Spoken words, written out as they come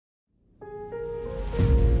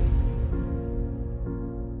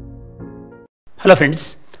Hello friends,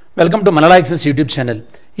 welcome to Mana La Excellence YouTube channel.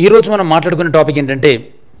 ఈరోజు మనం మాట్లాడుకునే టాపిక్ ఏంటంటే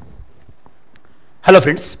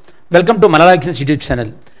Mana La Excellence YouTube channel.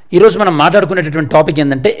 ఈరోజు మనం మాట్లాడుకునేటటువంటి టాపిక్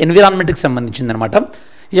ఏంటంటే ఎన్విరాన్మెంట్కి సంబంధించిందనమాట.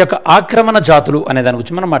 ఈ యొక్క ఆక్రమణ జాతులు అనే దాని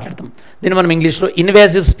గురించి మనం మాట్లాడతాం. దీన్ని మనం ఇంగ్లీష్లో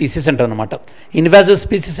ఇన్వాజివ్ స్పీసీస్ అంటారు అనమాట. ఇన్వాజివ్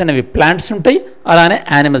స్పీసీస్ అనేవి ప్లాంట్స్ ఉంటాయి, అలానే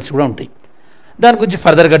యానిమల్స్ కూడా ఉంటాయి. దాని గురించి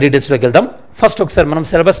ఫర్దర్గా డీటెయిల్స్లోకి వెళ్దాం. ఫస్ట్ ఒకసారి మనం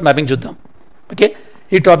సిలబస్ మ్యాపింగ్ చూద్దాం. ఓకే,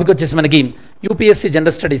 ఈ టాపిక్ వచ్చేసి మనకి UPSC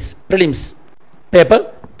general studies prelims paper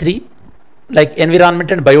 3 like environment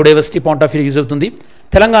and biodiversity point of view use అవుతుంది.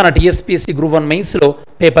 తెలంగాణ టీఎస్పీఎస్సీ గ్రూప్ 1 మెయిన్స్లో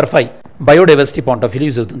paper 5 biodiversity point of view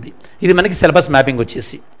use అవుతుంది. ఇది మనకి సిలబస్ మ్యాపింగ్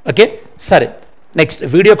వచ్చేసి. ఓకే, సరే, నెక్స్ట్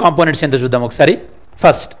వీడియో కాంపోనెంట్స్ ఎంత చూద్దాం ఒకసారి.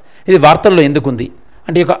 ఫస్ట్, ఇది వార్తల్లో ఎందుకుంది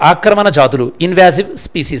అంటే ఈ యొక్క ఆక్రమణ జాతులు ఇన్వాజివ్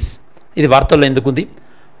స్పీసీస్, ఇది వార్తల్లో ఎందుకుంది.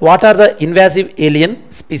 What are the invasive alien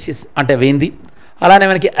species అంటే ఏంది. అలానే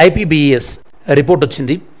మనకి ఐపీబీఎస్ రిపోర్ట్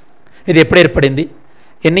వచ్చింది, ఇది ఎప్పుడు ఏర్పడింది,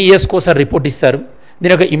 ఎన్ని ఇయర్స్కి ఒకసారి రిపోర్ట్ ఇస్తారు,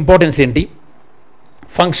 దీని యొక్క ఇంపార్టెన్స్ ఏంటి,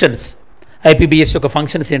 ఫంక్షన్స్ ఐపీబీఎస్ యొక్క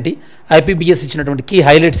ఫంక్షన్స్ ఏంటి, ఐపీబీఎస్ ఇచ్చినటువంటి కీ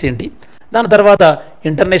హైలైట్స్ ఏంటి, దాని తర్వాత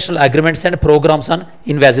international agreements and programmes on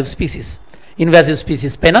invasive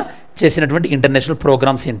species పైన చేసినటువంటి ఇంటర్నేషనల్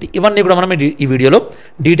ప్రోగ్రామ్స్ ఏంటి, ఇవన్నీ కూడా మనం ఈ వీడియోలో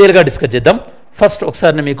డీటెయిల్గా డిస్కస్ చేద్దాం. ఫస్ట్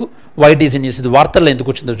ఒకసారి నేను మీకు వైట్ ఈజ్ న్యూస్ ఇది వార్తల్లో ఎందుకు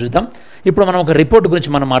వచ్చిందో చూద్దాం. ఇప్పుడు మనం ఒక రిపోర్ట్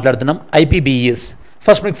గురించి మనం మాట్లాడుతున్నాం, ఐపీబీఎస్.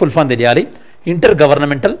 ఫస్ట్ మీకు ఫుల్ ఫామ్ తెలియాలి, inter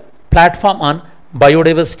governmental platform on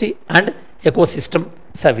biodiversity and ecosystem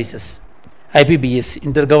services. IPBES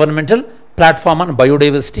inter governmental platform on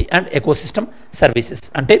biodiversity and ecosystem services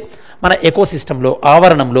అంటే మన ఎకోసిస్టంలో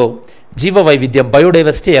ఆవరణంలో జీవ వైవిధ్యం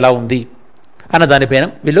బయోడైవర్సిటీ ఎలా ఉంది అన్న దానిపైన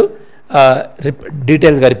వీళ్ళు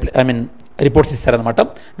డీటెయిల్గా రిపోర్ట్స్ ఇస్తారనమాట.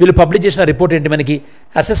 వీళ్ళు పబ్లిష్ చేసిన రిపోర్ట్ ఏంటి మనకి,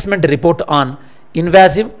 assessment report on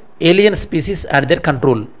invasive alien species and there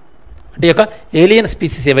control. అంటే యొక్క ఏలియన్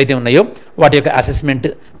స్పీసీస్ ఏవైతే ఉన్నాయో వాటి యొక్క అసెస్మెంట్,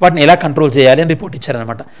 వాటిని ఎలా కంట్రోల్ చేయాలి అని రిపోర్ట్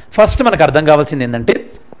ఇచ్చారనమాట. ఫస్ట్ మనకు అర్థం కావాల్సింది ఏంటంటే,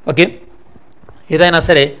 ఓకే, ఏదైనా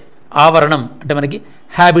సరే ఆవరణం అంటే మనకి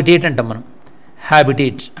హ్యాబిటేట్ అంటాం మనం.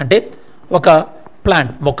 హ్యాబిటేట్ అంటే ఒక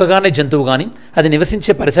ప్లాంట్, మొక్క కానీ జంతువు కానీ అది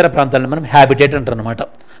నివసించే పరిసర ప్రాంతాలను మనం హ్యాబిటేట్ అంటారు అనమాట.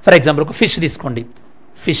 ఫర్ ఎగ్జాంపుల్ ఒక ఫిష్ తీసుకోండి,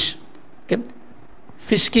 ఫిష్. ఓకే,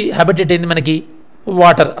 ఫిష్కి హ్యాబిటేట్ ఏంది మనకి,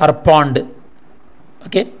 వాటర్ ఆర్ పాండ్.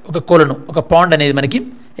 ఓకే, ఒక కొలను, ఒక పాండ్ అనేది మనకి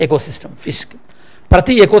ఎకోసిస్టమ్ ఫిష్కి.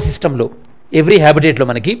 ప్రతి ఎకోసిస్టంలో ఎవ్రీ హ్యాబిటేట్లో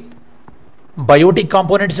మనకి బయోటిక్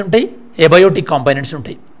కాంపోనెంట్స్ ఉంటాయి, ఎబయోటిక్ కాంపోనెంట్స్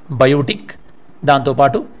ఉంటాయి. బయోటిక్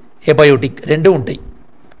దాంతోపాటు ఎబయోటిక్ రెండు ఉంటాయి.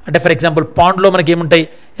 అంటే ఫర్ ఎగ్జాంపుల్ పాండ్లో మనకి ఏముంటాయి,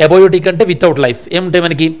 ఎబయోటిక్ అంటే వితౌట్ లైఫ్, ఏముంటాయి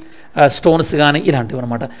మనకి స్టోన్స్ కానీ ఇలాంటివి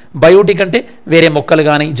అనమాట. బయోటిక్ అంటే వేరే మొక్కలు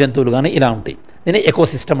కానీ జంతువులు కానీ ఇలా ఉంటాయి. దీన్ని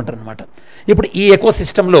ఎకోసిస్టమ్ అంటారు అనమాట. ఇప్పుడు ఈ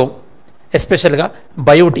ఎకోసిస్టంలో ఎస్పెషల్గా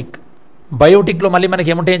బయోటిక్లో మళ్ళీ మనకి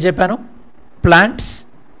ఏముంటాయని చెప్పాను, ప్లాంట్స్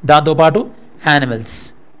దాంతోపాటు యానిమల్స్.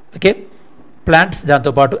 ఓకే, ప్లాంట్స్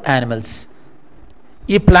దాంతోపాటు యానిమల్స్.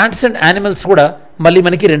 ఈ ప్లాంట్స్ అండ్ యానిమల్స్ కూడా మళ్ళీ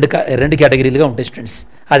మనకి రెండు కేటగిరీలుగా ఉంటాయి స్టూడెంట్స్.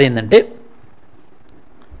 అదేంటంటే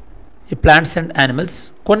ఈ ప్లాంట్స్ అండ్ యానిమల్స్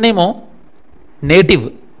కొన్నేమో నేటివ్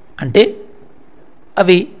అంటే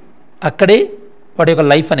అవి అక్కడే వాటి యొక్క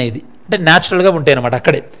లైఫ్ అనేది అంటే న్యాచురల్గా ఉంటాయి అన్నమాట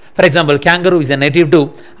అక్కడే. For example kangaroo is a native to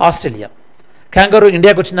Australia. Kangaroo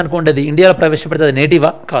ఇండియాకి వచ్చిందనుకోండి, అది ఇండియాలో ప్రవేశపెడితే అది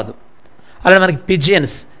నేటివా కాదు. అలానే మనకి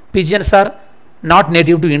pigeons are not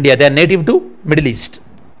native to India, they are native to middle east,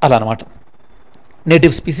 అలా అనమాట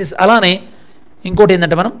నేటివ్ స్పీసీస్. అలానే ఇంకోటి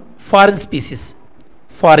ఏంటంటే మనం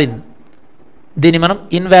ఫారిన్ దీన్ని మనం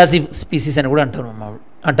ఇన్వాజివ్ స్పీసీస్ అని కూడా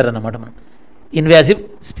అంటారన్నమాట. మనం ఇన్వాజివ్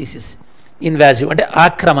స్పీసీస్, ఇన్వాజివ్ అంటే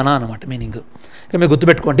ఆక్రమణ అనమాట మీనింగ్. ఇక మీరు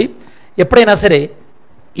గుర్తుపెట్టుకోండి, ఎప్పుడైనా సరే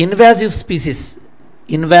ఇన్వాజివ్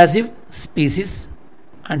స్పీసీస్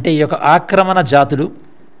అంటే ఈ యొక్క ఆక్రమణ జాతులు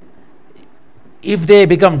if they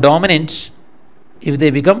become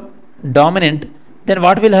dominant, then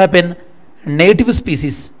what will happen, native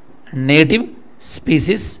species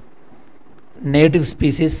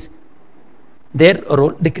their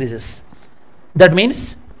role decreases. That means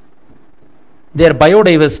their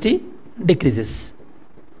biodiversity decreases.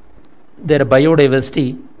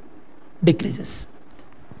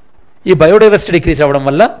 ఈ బయోడైవర్సిటీ డిక్రీజ్ అవ్వడం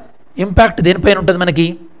వల్ల ఇంపాక్ట్ దేనిపైన ఉంటుంది మనకి,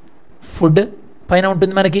 ఫుడ్ పైన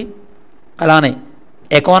ఉంటుంది మనకి, అలానే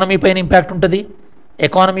ఎకానమీ పైన ఇంపాక్ట్ ఉంటుంది,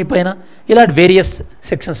 ఇలాంటి వేరియస్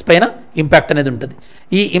సెక్షన్స్ పైన ఇంపాక్ట్ అనేది ఉంటుంది.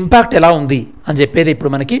 ఈ ఇంపాక్ట్ ఎలా ఉంది అని చెప్పేది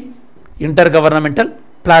ఇప్పుడు మనకి inter governmental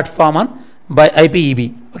platform on ఐపీఈబీ.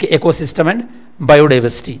 Okay, ecosystem and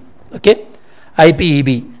biodiversity. Okay,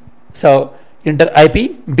 ఐపీఈబీ. So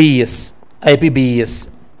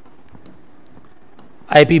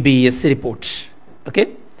IPBES report. Okay,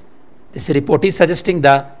 this report is suggesting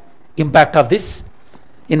the impact of this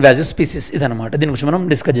invasive species ఇదన్నమాట. దీని గురించి మనం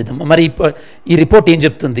డిస్కస్ చేద్దాం. మరి ఈ రిపోర్ట్ ఏం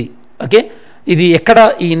చెప్తుంది, ఓకే, ఇది ఎక్కడ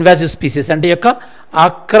ఈ ఇన్వాజివ్ స్పీసీస్ అంటే యొక్క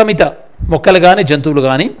ఆక్రమిత మొక్కలు కానీ జంతువులు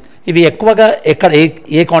కానీ ఇవి ఎక్కువగా ఎక్కడ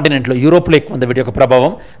ఏ కాంటినెంట్లో, యూరోప్లో ఎక్కువ ఉందా వీటి యొక్క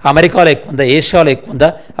ప్రభావం, అమెరికాలో ఎక్కువ ఉందా, ఏషియాలో ఎక్కువ ఉందా,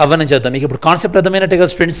 అవన్నీ చూద్దాం. మీకు ఇప్పుడు కాన్సెప్ట్ అర్థమైనట్టే కదా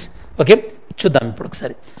స్టూడెంట్స్. ఓకే, చూద్దాం ఇప్పుడు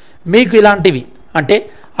ఒకసారి. మీకు ఇలాంటివి అంటే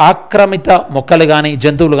ఆక్రమిత మొక్కలు కానీ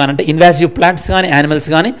జంతువులు కానీ అంటే ఇన్వాసివ్ ప్లాంట్స్ కానీ యానిమల్స్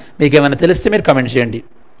కానీ మీకు ఏమైనా తెలిస్తే మీరు కమెంట్ చేయండి.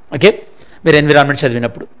 ఓకే, మీరు ఎన్విరాన్మెంట్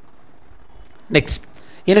చదివినప్పుడు. నెక్స్ట్,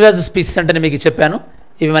 ఇన్వాసివ్ స్పీసీస్ అంటే నేను మీకు చెప్పాను,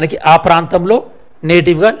 ఇవి మనకి ఆ ప్రాంతంలో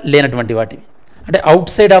నేటివ్గా లేనటువంటి వాటివి, అంటే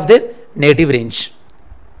out side of their native range.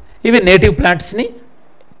 ఇవి నేటివ్ ప్లాంట్స్ని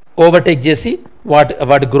ఓవర్టేక్ చేసి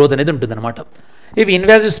వాటి గ్రోత్ అనేది ఉంటుందన్నమాట. ఇవి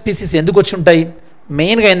ఇన్వాసివ్ స్పీసీస్ ఎందుకు వచ్చి ఉంటాయి?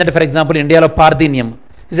 మెయిన్గా ఏంటంటే, ఫర్ ఎగ్జాంపుల్ ఇండియాలో parthenium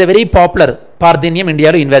is a very popular. Parthenium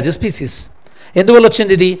ఇండియాలో ఇన్వాసివ్ స్పీసీస్. ఎందువల్ల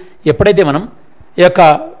వచ్చింది ఇది? ఎప్పుడైతే మనం ఈ యొక్క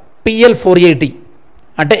PL480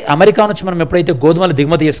 అంటే అమెరికా నుంచి మనం ఎప్పుడైతే గోధుమలు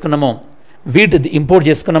దిగుమతి చేసుకున్నామో, వీట్ ఇంపోర్ట్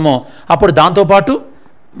చేసుకున్నామో, అప్పుడు దాంతోపాటు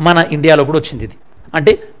మన ఇండియాలో కూడా వచ్చింది ఇది.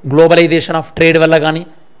 అంటే గ్లోబలైజేషన్ ఆఫ్ ట్రేడ్ వల్ల కానీ,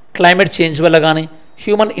 క్లైమేట్ చేంజ్ వల్ల కానీ,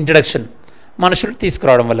 హ్యూమన్ ఇంట్రడక్షన్ మనుషులు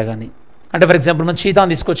తీసుకురావడం వల్ల కానీ. అంటే ఫర్ ఎగ్జాంపుల్ మనం చీతాను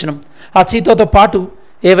తీసుకొచ్చినాం, ఆ చీతాతో పాటు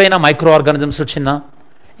ఏవైనా మైక్రో ఆర్గానిజమ్స్ వచ్చినా,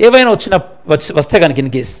 ఏవైనా వస్తే కనుక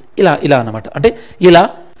ఇన్ కేస్ ఇలా అన్నమాట. అంటే ఇలా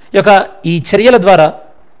ఈ చర్యల ద్వారా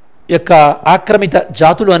యొక్క ఆక్రమిత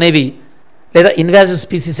జాతులు అనేవి లేదా ఇన్వాసివ్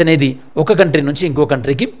స్పీసీస్ అనేది ఒక కంట్రీ నుంచి ఇంకో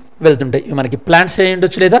కంట్రీకి వెళ్తుంటాయి. ఇవి మనకి ప్లాంట్స్ అయి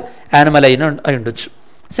ఉండొచ్చు లేదా యానిమల్ అయి ఉండొచ్చు.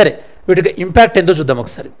 సరే, వీటి యొక్క ఇంపాక్ట్ ఎంతో చూద్దాం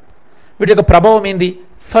ఒకసారి. వీటి యొక్క ప్రభావం ఏంది?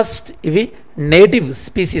 ఫస్ట్, ఇవి నేటివ్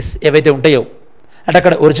స్పీసీస్ ఏవైతే ఉంటాయో అంటే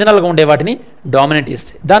అక్కడ ఒరిజినల్గా ఉండే వాటిని డామినేట్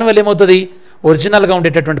చేస్తాయి. దానివల్ల ఏమవుతుంది? ఒరిజినల్గా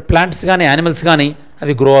ఉండేటటువంటి ప్లాంట్స్ కానీ యానిమల్స్ కానీ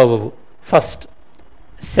అవి గ్రో అవ్వవు. ఫస్ట్.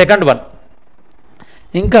 సెకండ్ వన్,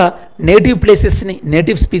 ఇంకా నేటివ్ ప్లేసెస్ని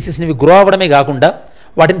నేటివ్ స్పీసీస్ని ఇవి గ్రో అవ్వడమే కాకుండా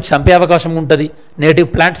వాటిని చంపే అవకాశం ఉంటుంది, నేటివ్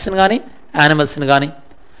ప్లాంట్స్ని కానీ యానిమల్స్ని కానీ.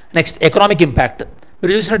 Next, economic impact.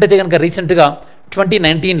 మీరు చూసినట్టయితే కనుక రీసెంట్గా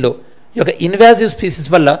 2019లో ఈ యొక్క ఇన్వాసివ్ స్పీసీస్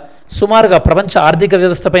వల్ల సుమారుగా ప్రపంచ ఆర్థిక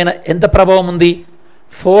వ్యవస్థ పైన ఎంత ప్రభావం ఉంది?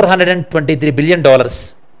 $423 బిలియన్.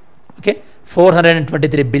 ఓకే,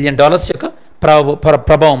 $423 బిలియన్ యొక్క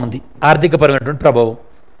ప్రభావం ఉంది, ఆర్థికపరమైనటువంటి ప్రభావం.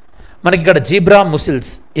 మనకి ఇక్కడ జీబ్రా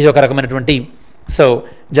ముసిల్స్ ఇది ఒక రకమైనటువంటి. సో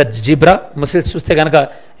జీబ్రా ముసిల్స్ చూస్తే కనుక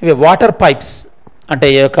ఇవి వాటర్ పైప్స్, అంటే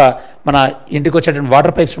ఈ యొక్క మన ఇంటికి వచ్చేటువంటి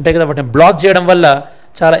వాటర్ పైప్స్ ఉంటాయి కదా, వాటిని బ్లాక్ చేయడం వల్ల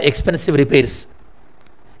చాలా ఎక్స్పెన్సివ్ రిపేర్స్.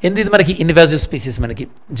 ఇది మనకి ఇన్వాసివ్ స్పీసీస్, మనకి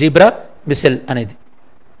జీబ్రా మిసెల్ అనేది.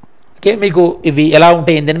 ఓకే, మీకు ఇవి ఎలా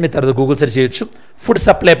ఉంటాయి ఏంటని మీరు తర్వాత గూగుల్ సెర్చ్ చేయొచ్చు. ఫుడ్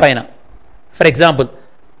సప్లై పైన ఫర్ ఎగ్జాంపుల్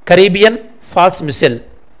కరీబియన్ ఫాల్స్ మిసెల్,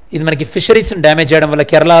 ఇది మనకి ఫిషరీస్ని డ్యామేజ్ చేయడం వల్ల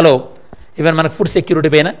కేరళలో ఈవెన్ మనకు ఫుడ్ సెక్యూరిటీ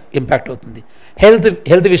పైన ఇంపాక్ట్ అవుతుంది.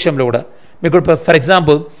 హెల్త్ విషయంలో కూడా మీకు ఫర్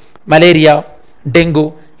ఎగ్జాంపుల్ మలేరియా, డెంగ్యూ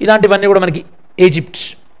ఇలాంటివన్నీ కూడా మనకి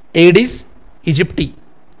ఏడిస్ ఈజిప్టీ,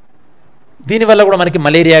 దీనివల్ల కూడా మనకి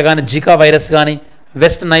మలేరియా కానీ, జికా వైరస్ కానీ,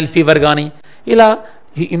 వెస్ట్ నైల్ ఫీవర్ కానీ ఇలా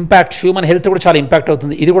ఇంపాక్ట్ హ్యూమన్ హెల్త్ కూడా చాలా ఇంపాక్ట్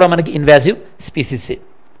అవుతుంది. ఇది కూడా మనకి ఇన్వాసివ్ స్పీసీసే.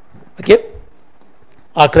 ఓకే,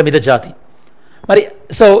 ఆక్రమిత జాతి. మరి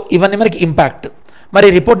సో ఇవన్నీ మనకి ఇంపాక్ట్. మరి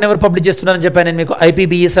రిపోర్ట్ని ఎవరు పబ్లిష్ చేస్తున్నారని చెప్పాను నేను మీకు,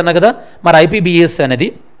 IPBES అన్నా కదా. మరి IPBES అనేది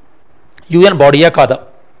UN బాడీయా కాదా?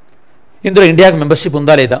 ఇందులో ఇండియాకి మెంబర్షిప్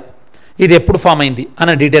ఉందా లేదా? ఇది ఎప్పుడు ఫామ్ అయింది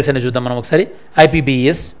అన్న డీటెయిల్స్ అనేది చూద్దాం మనం ఒకసారి.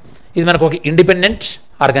 IPBES ఇది మనకు ఒక ఇండిపెండెంట్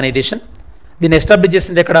ఆర్గనైజేషన్. దీన్ని ఎస్టాబ్లిష్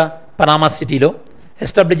చేసింది ఎక్కడ? పనామా సిటీలో.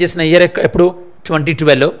 ఎస్టాబ్లిష్ చేసిన ఇయర్ ఎప్పుడు?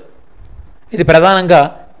 2012. ఇది ప్రధానంగా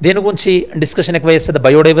దేని గురించి డిస్కషన్ ఎక్కువ చేస్తుంది?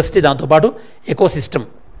 బయోడైవర్సిటీ, దాంతోపాటు ఎకోసిస్టమ్,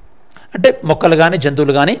 అంటే మొక్కలు కానీ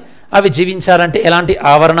జంతువులు కానీ అవి జీవించాలంటే ఎలాంటి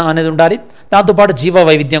ఆవరణ అనేది ఉండాలి, దాంతోపాటు జీవ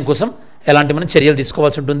వైవిధ్యం కోసం ఎలాంటి మనం చర్యలు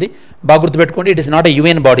తీసుకోవాల్సి ఉంటుంది. బాగా గుర్తుపెట్టుకోండి, it is not a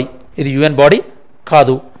UN body, ఇది UN బాడీ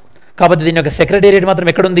కాదు. కాబట్టి దీని యొక్క సెక్రటేరియట్ మాత్రం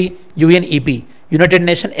ఎక్కడుంది? UNEP, United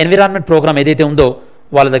nation environment programme ఏదైతే ఉందో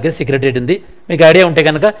వాళ్ళ దగ్గర సెక్రటేరియట్ ఉంది. మీకు ఐడియా ఉంటే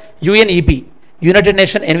కనుక UNEP, United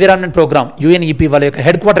nation environment programme, UNEP వాళ్ళ యొక్క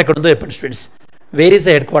హెడ్ క్వార్టర్ ఎక్కడ ఉందో చెప్పండి students. Where is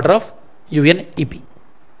the head quarter of UNEP?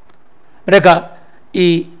 మరి యొక్క ఈ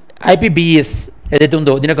IPBES ఏదైతే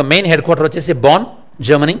ఉందో దీని యొక్క మెయిన్ హెడ్ క్వార్టర్ వచ్చేసి బాన్,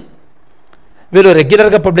 జర్మనీ. వీళ్ళు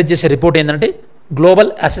రెగ్యులర్గా పబ్లిష్ చేసే రిపోర్ట్ ఏంటంటే global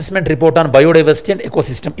assessment report on biodiversity and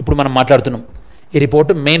ecosystem. ఇప్పుడు మనం మాట్లాడుతున్నాం ఈ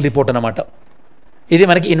రిపోర్టు మెయిన్ రిపోర్ట్ అన్నమాట. ఇది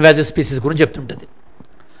మనకి ఇన్వాసివ్ స్పీసీస్ గురించి చెప్తుంటుంది.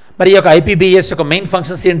 మరి ఈ యొక్క IPBES యొక్క మెయిన్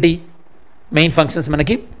ఫంక్షన్స్ ఏంటి? మెయిన్ ఫంక్షన్స్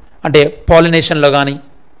మనకి అంటే పాలినేషన్లో కానీ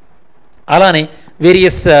అలానే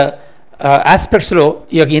వేరియస్ ఆస్పెక్ట్స్లో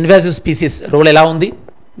ఈ యొక్క ఇన్వాసివ్ స్పీసీస్ రోల్ ఎలా ఉంది,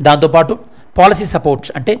 దాంతోపాటు పాలసీ సపోర్ట్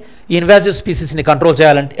అంటే ఈ ఇన్వాసివ్ స్పీసీస్ని కంట్రోల్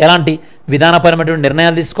చేయాలంటే ఎలాంటి విధానపరమైనటువంటి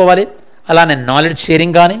నిర్ణయాలు తీసుకోవాలి, అలానే నాలెడ్జ్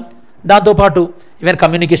షేరింగ్ కానీ, దాంతోపాటు even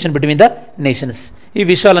communication between the nations, ఈ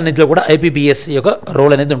విషయాలన్నింటిలో కూడా IPBES యొక్క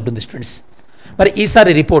రోల్ అనేది ఉంటుంది స్టూడెంట్స్. మరి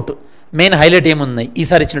ఈసారి రిపోర్టు మెయిన్ హైలైట్ ఏమున్నాయి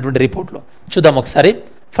ఈసారి ఇచ్చినటువంటి రిపోర్ట్లో చూద్దాం ఒకసారి.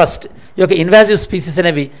 ఫస్ట్, ఈ యొక్క ఇన్వాసివ్ స్పీసీస్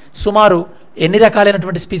అనేవి సుమారు ఎన్ని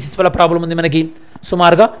రకాలైనటువంటి స్పీసీస్ వల్ల ప్రాబ్లం ఉంది? మనకి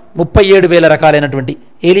సుమారుగా 37,000 రకాలైనటువంటి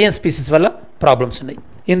ఏలియన్ స్పీసీస్ వల్ల ప్రాబ్లమ్స్ ఉన్నాయి.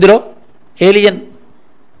 ఇందులో ఏలియన్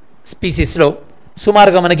స్పీసీస్లో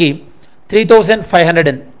సుమారుగా మనకి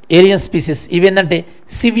 3500 ఏలియన్ స్పీసీస్ ఇవేంటంటే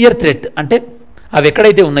సివియర్ థ్రెట్, అంటే అవి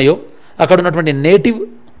ఎక్కడైతే ఉన్నాయో అక్కడ ఉన్నటువంటి నేటివ్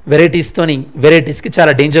వెరైటీస్కి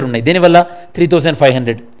చాలా డేంజర్ ఉన్నాయి. దీనివల్ల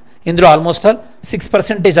 3500. ఇందులో almost all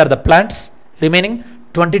 6% are the plants, remaining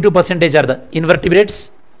 22% are the invertebrates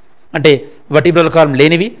అంటే వర్టిబ్రల్ కాలం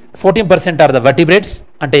లేనివి, 14% ఆర్ ద వర్టిబ్రేట్స్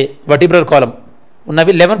అంటే వర్టిబ్రల్ కాలం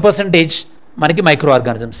ఉన్నవి, 11% మనకి మైక్రో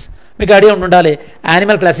ఆర్గానిజమ్స్. మీకు ఐడియా ఉండాలి,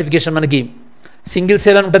 యానిమల్ క్లాసిఫికేషన్ మనకి సింగిల్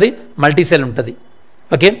సెల్ అని ఉంటుంది, మల్టీ సెల్ ఉంటుంది.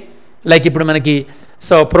 ఓకే, లైక్ ఇప్పుడు మనకి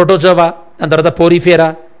ప్రోటోజోవా, దాని తర్వాత పోరిఫేరా,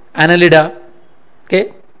 అనలిడా, ఓకే,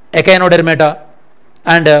 ఎకైనోడెర్మేటా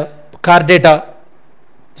అండ్ కార్డేటా.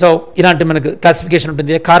 ఇలాంటి మనకు క్లాసిఫికేషన్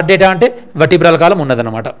ఉంటుంది. కార్డేటా అంటే వర్టిబ్రల్ కాలం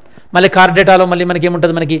ఉన్నదన్నమాట. మళ్ళీ కార్డేటాలో మళ్ళీ మనకి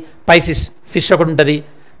ఏముంటుంది, మనకి పైసిస్ ఫిష్ ఒకటి ఉంటుంది,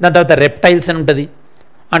 దాని తర్వాత రెప్టైల్స్ అని ఉంటుంది,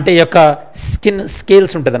 అంటే ఈ యొక్క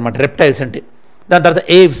స్కేల్స్ ఉంటుంది అనమాట రెప్టైల్స్ అంటే. దాని తర్వాత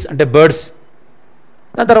ఏవ్స్ అంటే బర్డ్స్,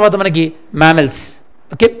 దాని తర్వాత మనకి మ్యామెల్స్.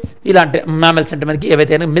 ఓకే, ఇలాంటి మ్యామెల్స్ అంటే మనకి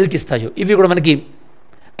ఏవైతే మిల్క్ ఇస్తాయో ఇవి కూడా మనకి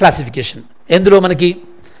క్లాసిఫికేషన్ ఎందులో మనకి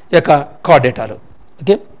ఈ యొక్క కార్డేటాలో.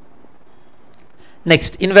 ఓకే,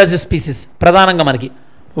 నెక్స్ట్ ఇన్వాజివ్ స్పీసీస్ ప్రధానంగా మనకి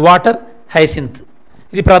వాటర్ హైసింత్.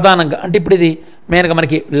 ఇది ప్రధానంగా అంటే ఇప్పుడు ఇది మెయిన్గా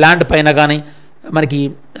మనకి ల్యాండ్ పైన కానీ మనకి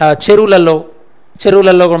చెరువులలో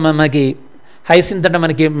కూడా మనకి హైసింత్ అంటే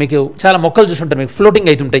మనకి మీకు చాలా మొక్కలు చూసుంటారు, మీకు ఫ్లోటింగ్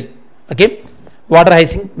అవుతుంటాయి. ఓకే, వాటర్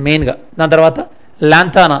హైసింత్ మెయిన్గా. దాని తర్వాత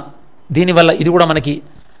లాంతానా, దీనివల్ల ఇది కూడా మనకి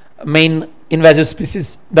మెయిన్ ఇన్వాజివ్ స్పీసీస్.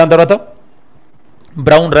 దాని తర్వాత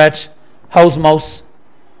బ్రౌన్ ర్యాచ్, హౌస్ మౌస్,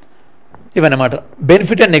 ఇవన్నమాట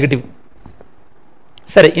బెనిఫిట్ అండ్ నెగిటివ్.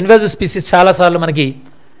 సరే, ఇన్వాజివ్ స్పీసీస్ చాలాసార్లు మనకి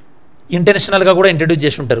ఇంటెన్షనల్గా కూడా ఇంట్రడ్యూస్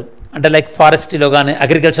చేసి ఉంటారు. అంటే లైక్ ఫారెస్ట్రీలో కానీ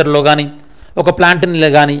అగ్రికల్చర్లో కానీ ఒక ప్లాంట్ని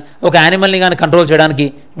కానీ ఒక యానిమల్ని కానీ కంట్రోల్ చేయడానికి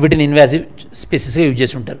వీటిని ఇన్వాజివ్ స్పీసీస్గా యూజ్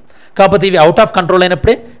చేసి ఉంటారు. కాకపోతే ఇవి అవుట్ ఆఫ్ కంట్రోల్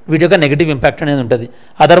అయినప్పుడే వీటి యొక్క నెగిటివ్ ఇంపాక్ట్ అనేది ఉంటుంది.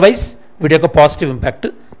 అదర్వైజ్ వీటి యొక్క పాజిటివ్ ఇంపాక్ట్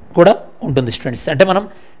కూడా ఉంటుంది స్టూడెంట్స్. అంటే మనం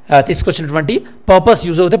తీసుకొచ్చినటువంటి పర్పస్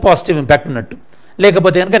యూజ్ అవుతే పాజిటివ్ ఇంపాక్ట్ ఉన్నట్టు,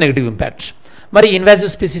 లేకపోతే కనుక నెగిటివ్ ఇంపాక్ట్. మరి ఇన్వాజివ్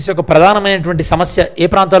స్పీసీస్ యొక్క ప్రధానమైనటువంటి సమస్య ఏ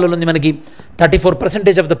ప్రాంతాలలో ఉంది మనకి?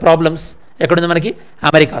 34% ఆఫ్ ద ప్రాబ్లమ్స్ ఎక్కడుంది మనకి?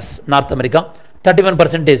 America's, north America,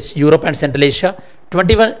 31% Europe and central Asia,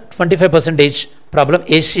 25% problem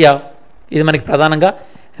Asia. ఇది మనకి ప్రధానంగా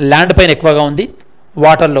ల్యాండ్ పైన ఎక్కువగా ఉంది,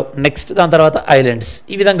 వాటర్లో నెక్స్ట్, దాని తర్వాత ఐలాండ్స్.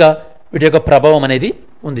 ఈ విధంగా వీటి యొక్క ప్రభావం అనేది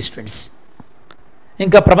ఉంది స్టూడెంట్స్.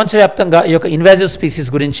 ఇంకా ప్రపంచవ్యాప్తంగా ఈ యొక్క ఇన్వాజివ్ స్పీసీస్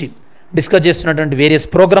గురించి డిస్కస్ చేస్తున్నటువంటి వేరియస్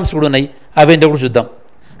ప్రోగ్రామ్స్ కూడా ఉన్నాయి. అవేందో కూడా చూద్దాం.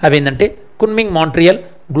 అవేంటంటే Kunming Montreal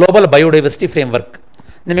global biodiversity framework.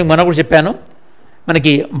 నేను మీకు మొన్న కూడా చెప్పాను,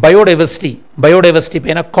 మనకి బయోడైవర్సిటీ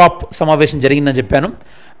పైన కాప్ సమావేశం జరిగిందని చెప్పాను.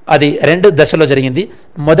 అది 2 దశలో జరిగింది.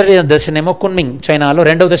 మొదటి దశనేమో కున్మింగ్ చైనాలో,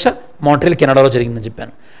 రెండవ దశ మాంట్రియల్ కెనడాలో జరిగిందని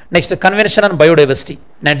చెప్పాను. Next convention on biodiversity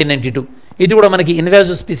 1992. ఇది కూడా మనకి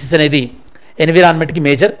ఇన్వాజివ్ స్పీసీస్ అనేది ఎన్విరాన్మెంట్కి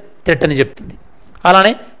మేజర్ థ్రెట్ అని చెప్తుంది.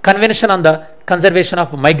 అలానే convention on the conservation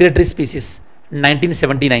of migratory species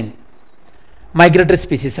 1979. Migratory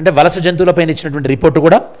species అంటే వలస జంతువులపైన ఇచ్చినటువంటి రిపోర్టు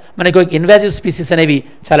కూడా మనకి ఇన్వాజివ్ స్పీసీస్ అనేవి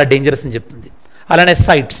చాలా డేంజరస్ అని చెప్తుంది. అలానే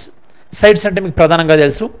సైట్స్ అంటే మీకు ప్రధానంగా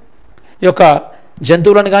తెలుసు, ఈ యొక్క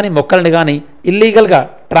జంతువులను కానీ మొక్కలను కానీ ఇల్లీగల్గా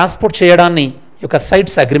ట్రాన్స్పోర్ట్ చేయడాన్ని ఈ యొక్క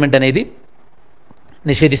సైట్స్ అగ్రిమెంట్ అనేది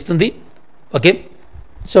నిషేధిస్తుంది. ఓకే,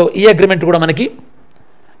 సో ఈ అగ్రిమెంట్ కూడా మనకి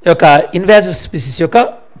ఈ యొక్క ఇన్వాజివ్ స్పీసీస్ యొక్క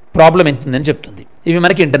ప్రాబ్లం ఎంత ఉందని చెప్తుంది. ఇవి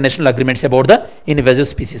మనకి international agreements about the invasive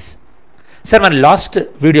species. Sir మన లాస్ట్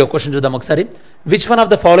వీడియో క్వశ్చన్ చూద్దాం ఒకసారి. Which one of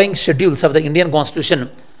the following schedules of the Indian constitution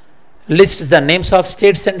lists the names of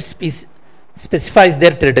states and specifies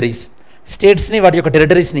there territories? స్టేట్స్ని వాటి యొక్క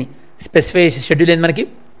టెరిటరీస్ని స్పెసిఫై చేసే షెడ్యూల్ ఏంది మనకి?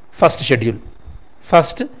 First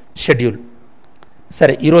schedule.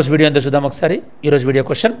 సరే, ఈరోజు వీడియో ఎంతో చూద్దాం ఒకసారి. ఈరోజు video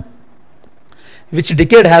question, which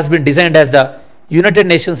decade has been designed as the United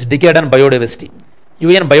nations decade on biodiversity?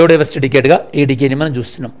 UN biodiversity డికేడ్గా ఈ డికేడ్ని మనం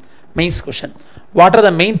చూస్తున్నాం. Mains question, what are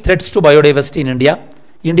the main threats to biodiversity in India?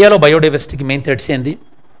 ఇండియాలో బయోడైవర్సిటీకి మెయిన్ థ్రెట్స్ ఏంది?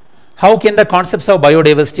 How can the concepts of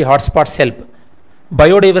biodiversity hotspots help?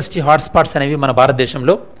 Biodiversity hotspots అనేవి మన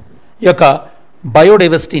భారతదేశంలో ఈ యొక్క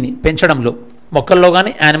బయోడైవర్సిటీని పెంచడంలో, మొక్కల్లో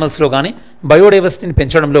కానీ యానిమల్స్లో కానీ బయోడైవర్సిటీని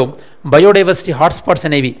పెంచడంలో బయోడైవర్సిటీ హాట్స్పాట్స్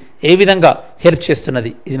అనేవి ఏ విధంగా హెల్ప్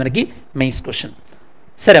చేస్తున్నది? ఇది మనకి మెయిన్స్ క్వశ్చన్.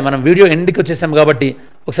 సరే, మనం వీడియో ఎండ్కి వచ్చేసాం కాబట్టి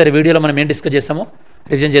ఒకసారి వీడియోలో మనం ఏం డిస్కస్ చేస్తామో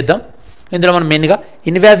రివిజన్ చేద్దాం. ఇందులో మనం మెయిన్గా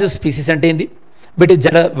ఇన్వాజివ్ స్పీసీస్ అంటే ఏంది, వీటి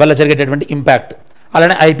వల్ల జరిగేటటువంటి ఇంపాక్ట్,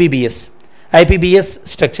 అలానే ఐపీబీఎస్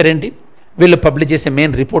స్ట్రక్చర్ ఏంటి, వీళ్ళు పబ్లిష్ చేసే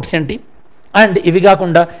మెయిన్ రిపోర్ట్స్ ఏంటి, అండ్ ఇవి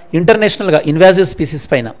కాకుండా ఇంటర్నేషనల్గా ఇన్వాజివ్ స్పీసీస్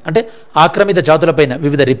పైన అంటే ఆక్రమిత జాతులపైన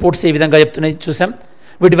వివిధ రిపోర్ట్స్ ఏ విధంగా చెప్తున్నాయి చూసాం.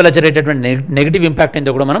 వీటి వల్ల జరిగేటటువంటి నెగిటివ్ ఇంపాక్ట్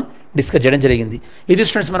ఏంటో కూడా మనం డిస్కస్ చేయడం జరిగింది. ఇది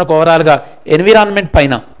స్టూడెంట్స్ మనకు ఓవరాల్గా ఎన్విరాన్మెంట్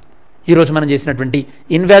పైన ఈరోజు మనం చేసినటువంటి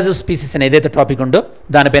ఇన్వాజివ్ స్పీసీస్ అని ఏదైతే టాపిక్ ఉందో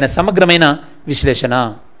దానిపైన సమగ్రమైన విశ్లేషణ.